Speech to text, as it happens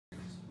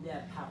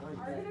Yeah, power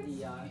the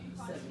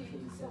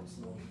 17 cents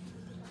more.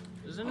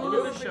 Does anyone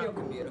have a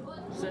sharpener?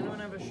 Does anyone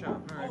have a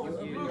sharpener I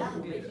could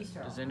use?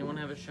 Does anyone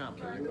have a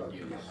sharpener I could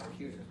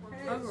use?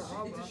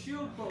 It's a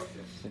shield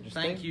potion.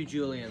 Thank you,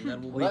 Julian.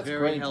 That will be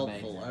very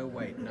helpful. Oh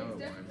wait, no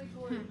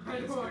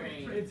it won't.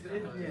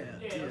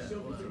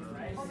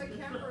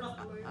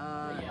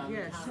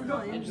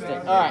 Interesting.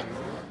 All right.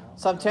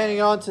 So I'm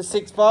turning on to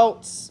 6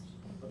 volts.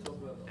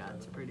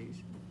 That's pretty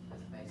easy.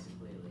 That's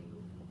basically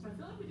illegal. I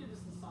feel like we did this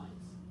in science.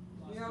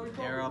 Yeah, we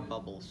There are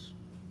bubbles.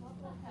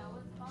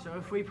 So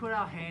if we put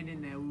our hand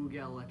in there, we will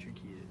get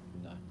electrocuted.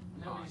 No.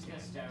 Nobody's gonna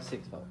stab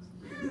 6 volts.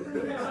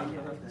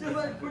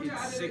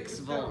 It's 6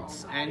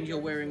 volts, and you're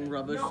wearing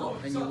rubber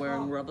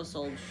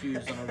soled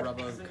shoes on a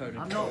rubber coated.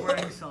 I'm not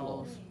wearing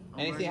soles.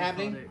 Anything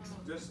happening?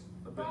 Just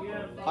a bit.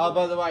 Oh,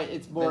 by the way,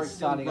 it's Boric There's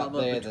still starting up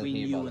rubber there between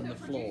than you here. and the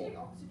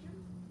floor.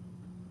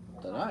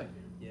 Don't know.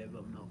 Yeah, but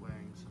I'm not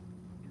wearing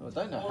some. I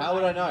don't know. How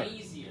would I know?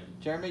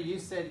 Jeremy, you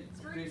said it's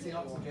producing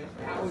oxygen.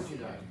 How would you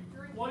know?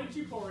 What did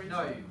you pour into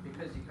No, it?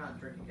 because you can't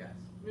drink a gas.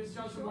 Miss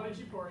Johnson, what did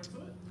you pour into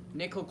it?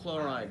 Nickel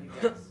chloride.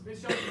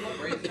 Miss Johnson,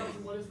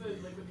 what is the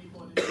liquid you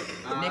poured into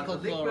it? Nickel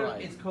the liquid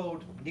chloride. is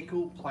called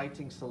nickel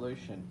plating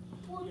solution,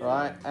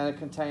 right? And it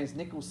contains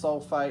nickel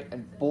sulphate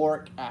and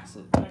boric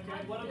acid. Okay,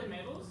 what are the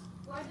metals?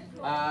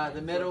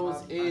 The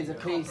metals is a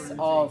piece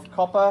of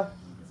copper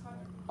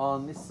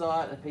on this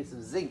side and a piece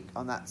of zinc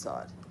on that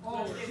side.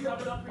 Oh, it's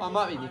covered up Oh, it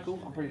might be nickel.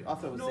 I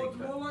thought it was No, zinc. it's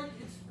But... more like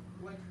it's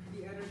like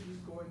the energy's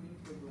going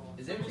into the block.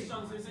 Is Miss everything...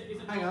 Johnson, is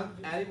it Hang on,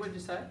 Addy, what did you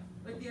say?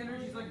 Like the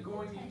energy's like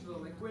going into the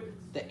liquid.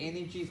 The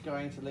energy's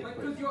going to Like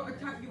liquid.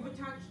 because you've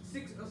attached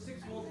a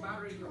 6-volt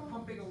battery, you're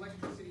pumping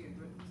electricity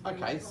into it.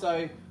 Okay,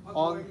 so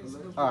on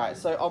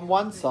so on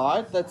one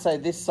side, let's say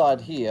this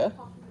side here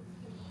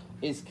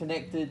is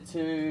connected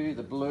to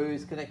the blue,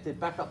 is connected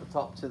back up the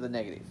top to the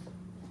negative.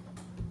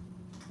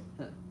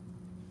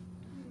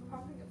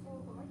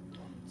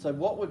 So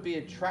what would be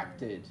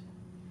attracted?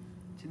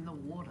 It's in the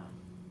water.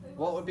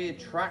 What would be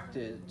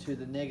attracted to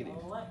the negative?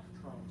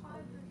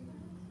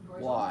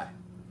 Why?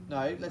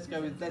 No, let's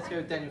go with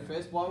Daniel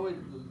first. Why would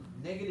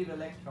negative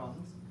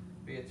electrons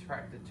be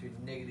attracted to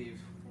negative?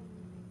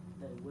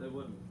 They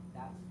wouldn't.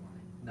 That's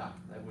fine. No,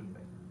 they wouldn't be.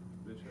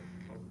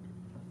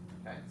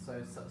 Okay,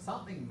 so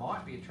something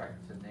might be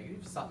attracted to the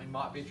negative, something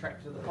might be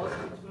attracted to the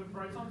positive. So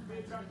protons be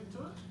attracted to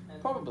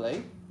it?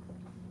 Probably,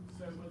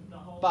 So would the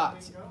whole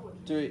but thing go? Or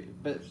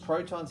did but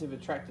protons, if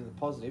attracted to the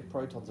positive,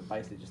 protons are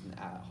basically just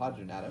a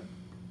hydrogen atom.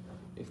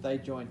 If they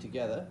join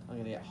together, I'm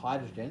going to get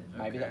hydrogen.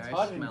 Maybe Okay, that's I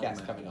hydrogen smell gas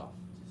that. coming off.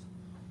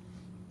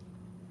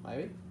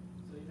 Maybe,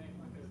 So you make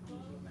like a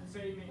fusion. So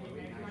you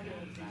make like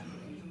a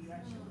fusion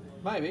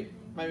reaction.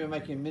 maybe I'm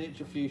making a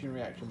miniature fusion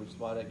reaction, which is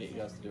why I don't get you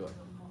guys to do it.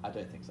 I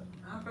don't think so.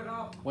 Amp it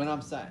up. When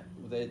I'm saying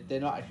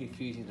they're not actually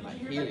fusing to make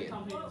Did you hear helium.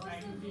 about the company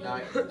that's making No,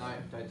 fusion? don't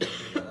talk to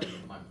me about that at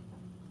the moment.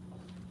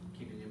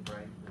 Keep it in your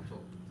brain. We'll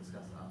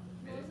discuss it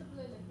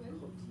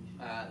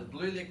after. The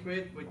blue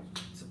liquid, which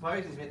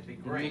suppose is meant to be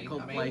green.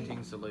 Nickel I mean,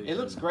 plating solution. it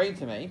looks green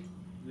to me,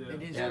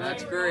 It is. Yeah,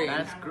 that's green.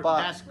 but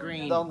That's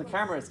green. on the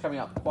camera it's coming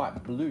up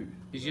quite blue.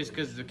 It's just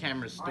because the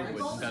camera's stupid and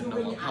doesn't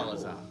know what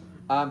colours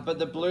are. But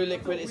the blue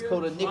liquid is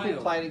called a nickel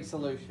plating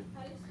solution.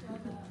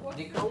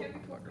 Nickel,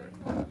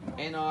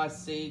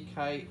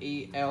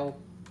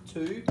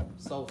 NiCkel2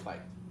 sulphate.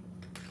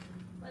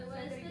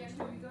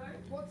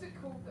 What's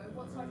it called though?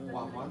 What's like the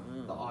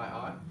 1 the II.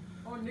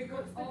 Oh,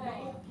 nickel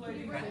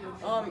plating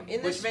solution.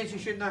 In Which this means you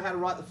should know how to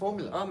write the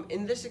formula.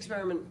 in this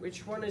experiment,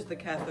 which one is the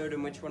cathode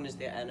and which one is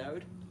the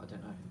anode? I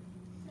don't know.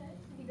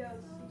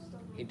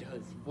 He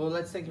does. Well,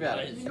 let's think about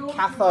it. A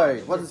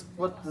cathode.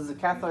 What does a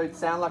cathode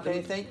sound like?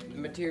 Anything?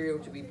 Material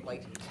to be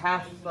plated.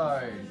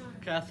 Cathode.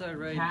 Cathode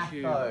ray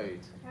tube. Cathode.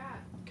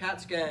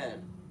 CAT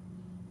scan.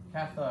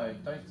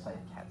 Cathode. Don't say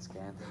CAT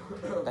scan.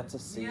 That's a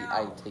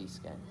CAT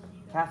scan.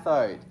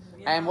 Cathode.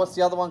 And what's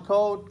the other one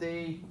called?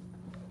 The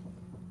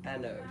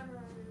Anode.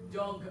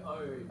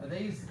 Dog-o. are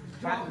these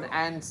cat and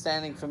Ann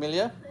standing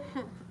familiar?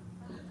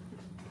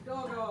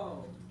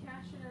 Doggo.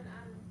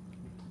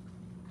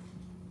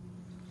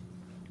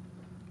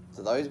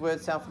 Do those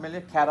words sound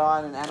familiar? Cation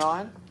and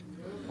anion?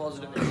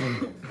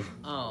 Positive.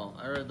 Oh,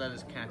 I read that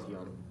as cation.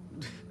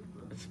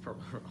 That's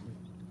probably wrong.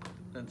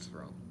 That's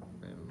wrong.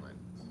 Never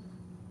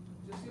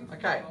mind.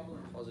 Okay.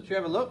 Should we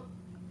have a look?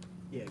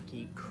 Yeah,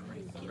 keep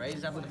cranking.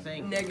 Raise up with a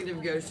thing.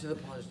 Negative goes to the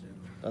positive.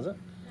 Does it?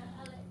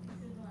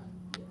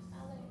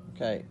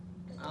 Okay.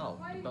 Oh,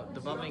 but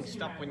the bubbling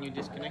stopped when you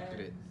disconnected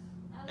it.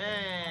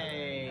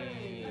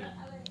 Hey!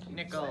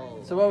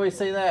 Nickel. So what do we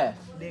see there?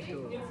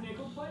 Nickel. It's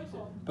nickel plated.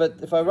 But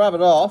if I rub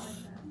it off,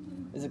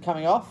 is it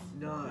coming off?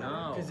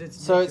 No, because it's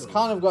So it's nickel.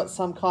 kind of got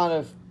some kind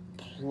of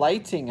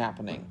plating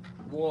happening.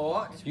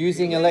 What?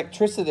 Using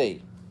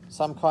electricity.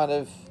 Some kind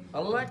of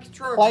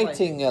Electroplate.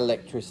 plating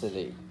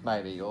electricity,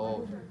 maybe,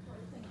 or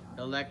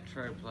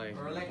Electroplate.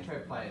 or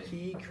electroplate. Can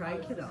you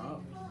crank it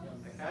up?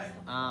 Okay.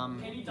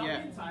 Can you dump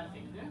Yeah. the entire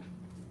thing in there?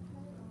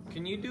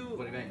 Can you do? What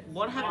do you mean?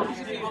 What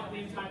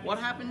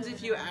happens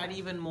if you add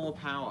even more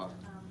power,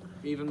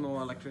 even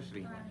more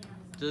electricity?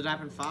 Does it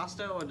happen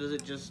faster, or does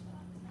it just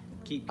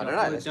keep I going?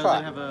 don't know, let's Does try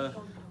it it. have a...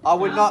 I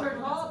would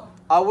not.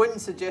 I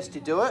wouldn't suggest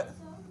you do it,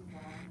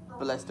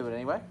 but let's do it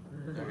anyway.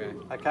 Okay.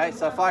 Okay,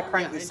 so if I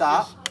crank Yeah, this it's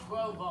up, just-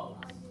 12 volts.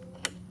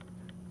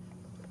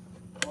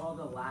 All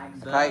the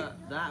lags. Okay.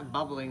 That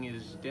bubbling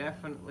is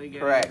definitely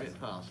getting Correct. a bit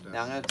faster.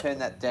 now I'm going to turn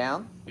that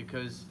down.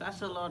 Because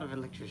that's a lot of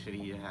electricity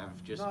you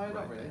have just No, right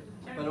not really.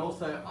 there. But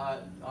also,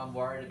 I'm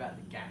worried about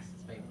the gas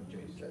that's being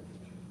produced.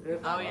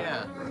 Oh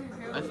yeah.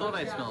 I thought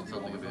I smelled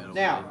something a bit.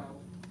 Now,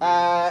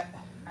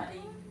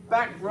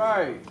 back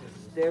row.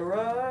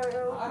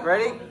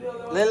 Ready?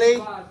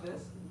 Lily?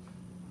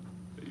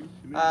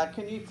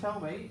 Can you tell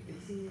me,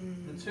 it's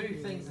the two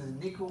things is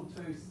nickel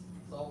to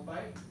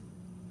sulphate?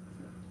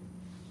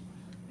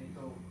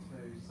 Nickel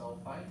to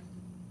sulphate.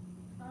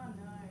 Oh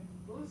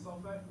no. What is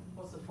sulphate?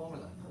 What's the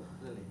formula,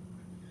 Lily?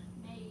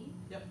 Me?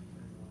 Yep.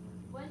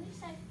 When you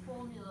say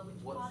formula,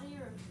 which What's- part are you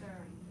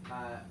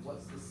referring?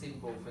 What's the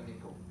symbol for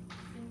nickel?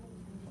 Symbol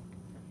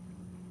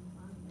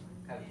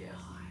for Have a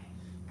guess.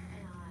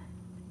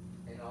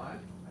 Ni. Ni?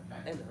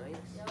 Okay.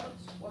 Yup.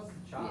 What's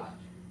the charge?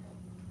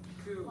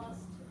 Plus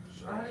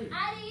two. Addie, I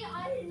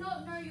did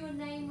not know your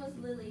name was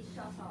Lily.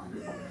 Shut up.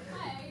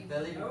 Hey.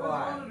 Lily, be I was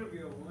quiet. honored to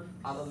be a woman.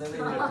 Other Lily,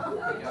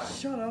 go.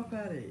 Shut up,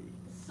 Addie.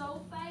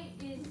 Sulphate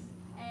is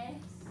S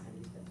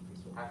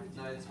Have to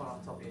know this one off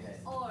the top of your head.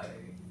 O.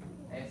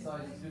 SO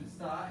is a good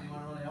start.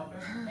 Anyone want to help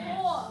her?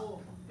 Four.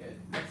 Good.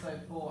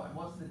 SO4. And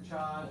what's the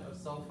charge of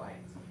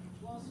sulphate?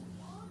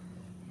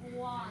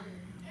 One.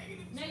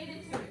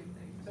 Negative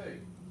two. 2.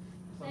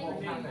 So what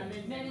will happen?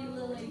 Many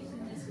lilies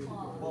in this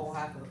class. What will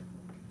happen?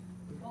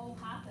 What will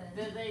happen?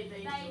 They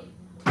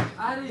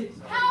Addie.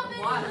 How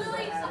many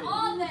lilies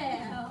are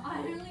there? I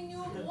only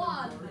knew of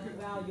one.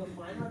 Well, you'll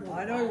find one.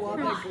 I know one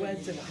that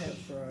Gwen's a pet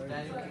throw.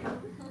 Daniel?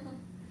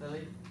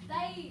 Lily?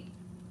 They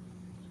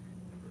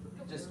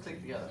Just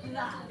click together.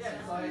 that. Yeah,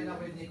 so I end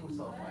up with nickel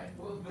sulphate.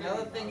 The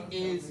other thing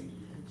is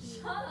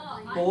Shut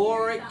up. I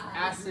boric knew that.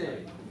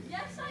 acid.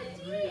 Yes, I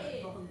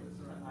did.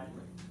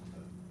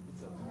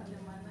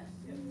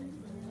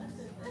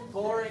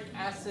 Boric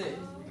acid.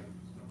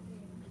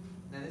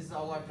 Now this is,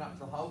 I'll open up to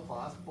the whole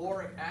class.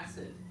 Boric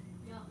acid.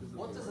 Yeah.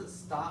 What does it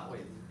start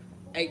with?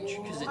 H,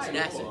 because it's an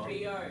acid.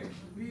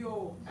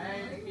 B.O.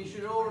 And you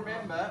should all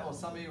remember, or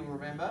some of you will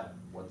remember,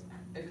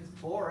 if it's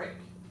boric,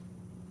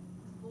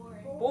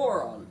 Boric.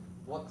 Boron.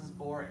 what does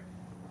boric?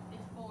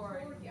 It's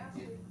boric.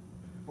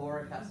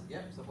 Boric acid.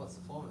 Yep. So what's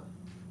the formula?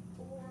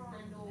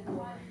 And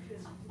or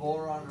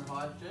Boron and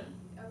hydrogen.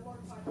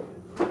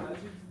 Okay.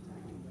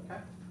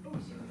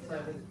 So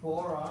if it's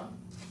boron,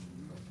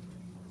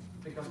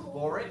 becomes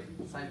boric,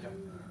 same job.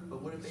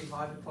 But would it be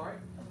hydrochloric,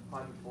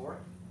 hydroboric,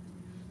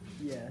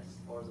 Yes.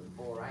 or is it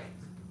borate?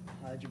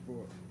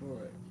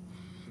 Hydroboric.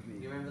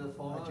 You remember the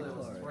formula? There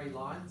was Hydrochloric. 3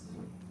 lines.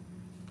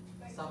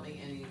 Something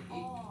ending in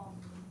oh.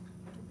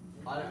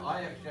 I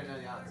actually don't know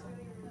the answer.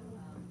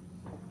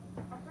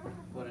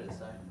 What did it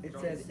say? It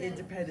said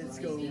independent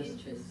schools.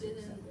 Interested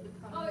in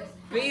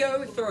BO3.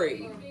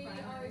 BO3.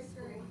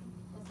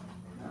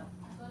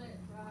 Got it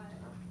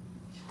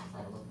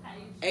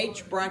right.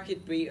 H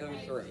bracket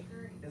BO3.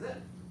 Is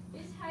it?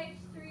 It's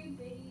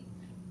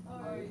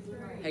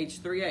H3BO3.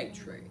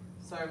 H3H3.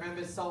 So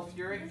remember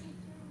sulfuric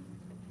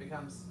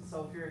becomes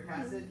sulfuric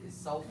acid is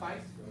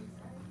sulphate.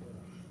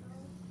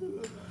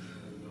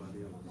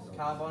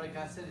 Carbonic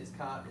acid is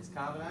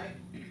carbonate.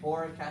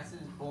 Boric acid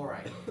is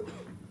borate.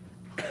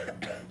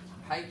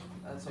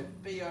 So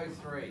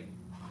BO3.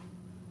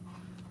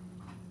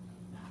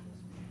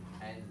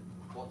 And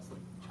what's the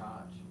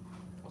charge?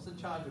 What's the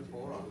charge of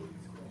boron?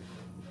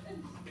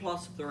 +3.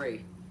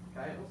 Okay,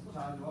 what's the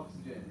charge of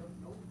oxygen?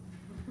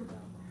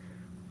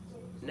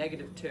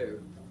 -2.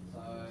 So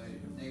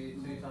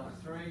 -2 times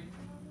 3.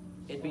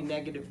 It'd be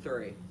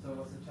 -3. So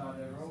what's the charge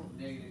overall?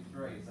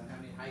 -3. So how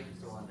many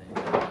H's are on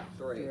there?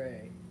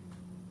 3.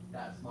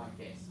 That's my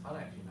guess. I don't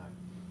actually know.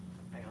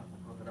 Hang on,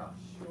 I'll look it up.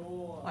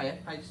 Sure. Oh yeah,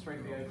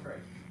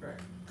 H3BO3.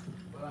 Correct.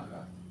 Well done,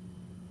 guys.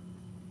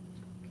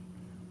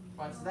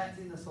 Right, so that's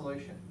in the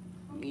solution.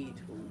 Me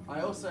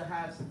I also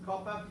have some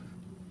copper,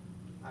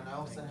 and I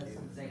also have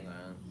some zinc.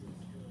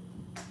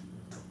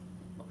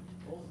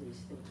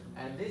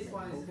 And this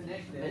one is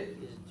connected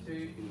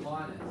to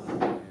minus.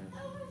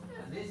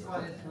 And this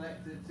one is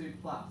connected to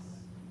plus.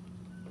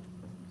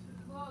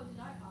 What did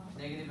I ask?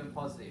 Negative and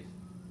positive.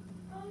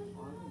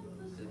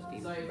 too.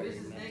 So if this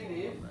is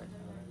negative,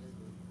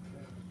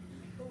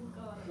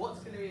 what's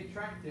going to be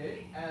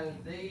attracted out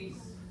of these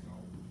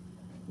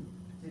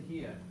to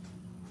here?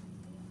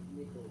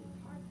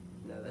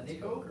 No, that's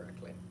Nickel? spelled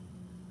correctly.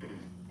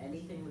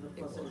 Anything with a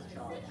positive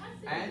charge.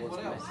 And Was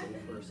what else? messing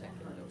for a second.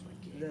 I was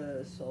like,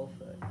 The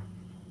sulfate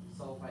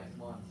Sulfate's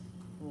minus.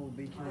 will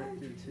be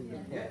connected to the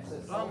Yeah, so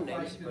Some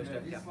names sulfate supposed to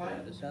have this capital way.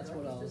 letters. That's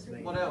what I was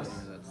thinking. What else?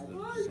 That's the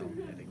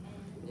subheading.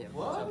 Yeah,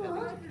 What? some have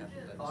capital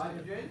letters.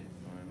 Hydrogen.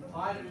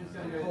 Hydrogen's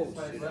going to go this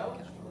way as well.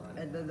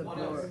 And then the What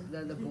else?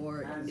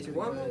 boric is Is going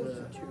one to or go to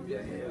two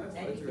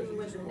Anything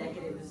with a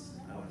negative is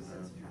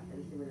opposite subtract.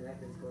 Anything with a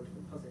negative is going to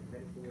the positive.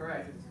 Anything with a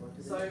Correct. positive is going to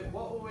the So negative.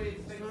 what will we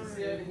expect to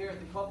see over here at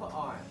the copper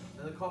ion?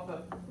 Now the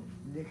copper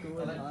Nickel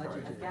and A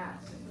hydrogen.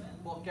 gas.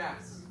 What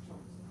gas?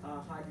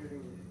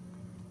 Hydrogen.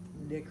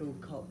 Nickel,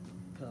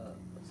 copper.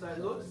 So it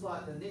looks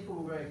like the nickel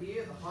will go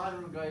here, the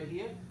hydrogen will go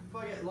here. If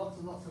I get lots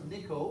and lots of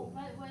nickel,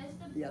 Wait,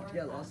 where's the You have to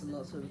get boric lots and acid?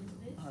 lots of Is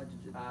this?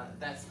 hydrogen.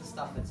 that's the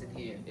stuff that's in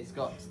here. It's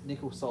got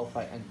nickel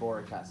sulphate and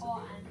boric acid.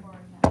 Oh, and boric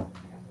acid.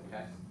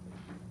 Okay.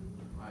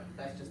 Right,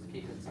 that's just to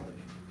keep it in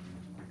solution.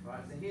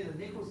 Right, so here the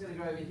nickel's going to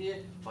go over here.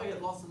 If I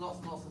get lots and lots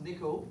and lots of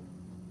nickel,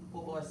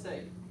 what will I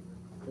see?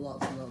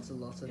 Lots and lots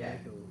and lots of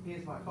nickel.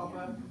 Here's my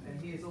copper,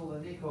 and here's all the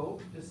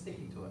nickel just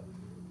sticking to it.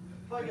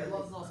 If I get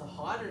lots and lots of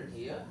hydrogen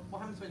here, what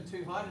happens when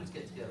two hydrogens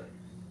get together?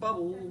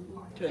 Bubble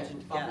turns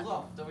into Bubbles gas.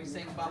 off. Do we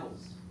see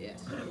bubbles?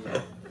 Yes.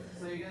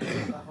 So you're going to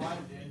get the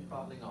hydrogen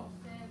bubbling off.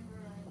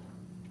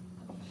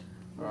 Then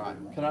Alright,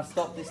 can I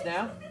stop this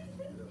now?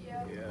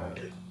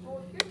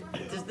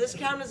 Does this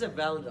count as a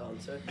valid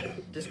answer?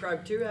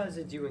 Describe 2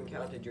 hazards you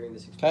encountered during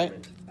this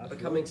experiment.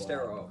 Becoming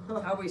sterile.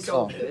 How we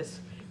solve this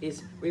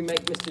is we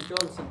make Mr.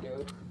 Johnson do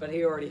it, but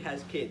he already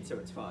has kids, so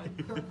it's fine.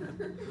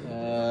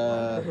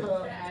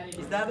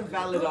 Is that a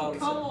valid answer?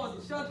 Come on,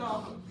 shut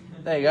up.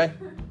 There you go.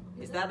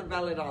 Is that a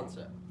valid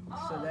answer?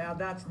 So now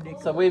that's nickel.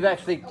 So we've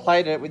actually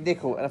plated it with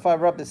nickel, and if I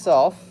rub this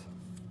off,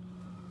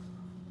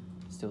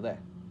 it's still there.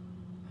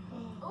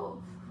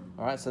 Oh,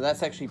 Alright, so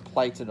that's actually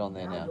plated on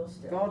there now.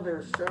 God,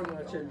 there's so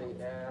much in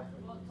the air.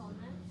 what's on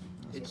there?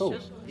 It's Cool.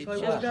 just, it's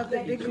Wait, what just, about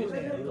the nickel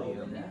there?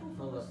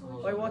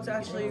 Wait, what's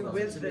actually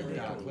with the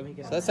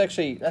nickel? So that's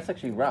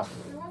actually rough.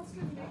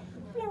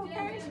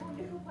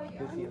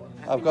 Did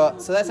I've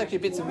got, so that's actually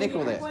bits of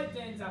nickel there. Plate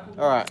Dan's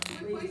apple. Alright.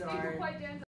 Please, no.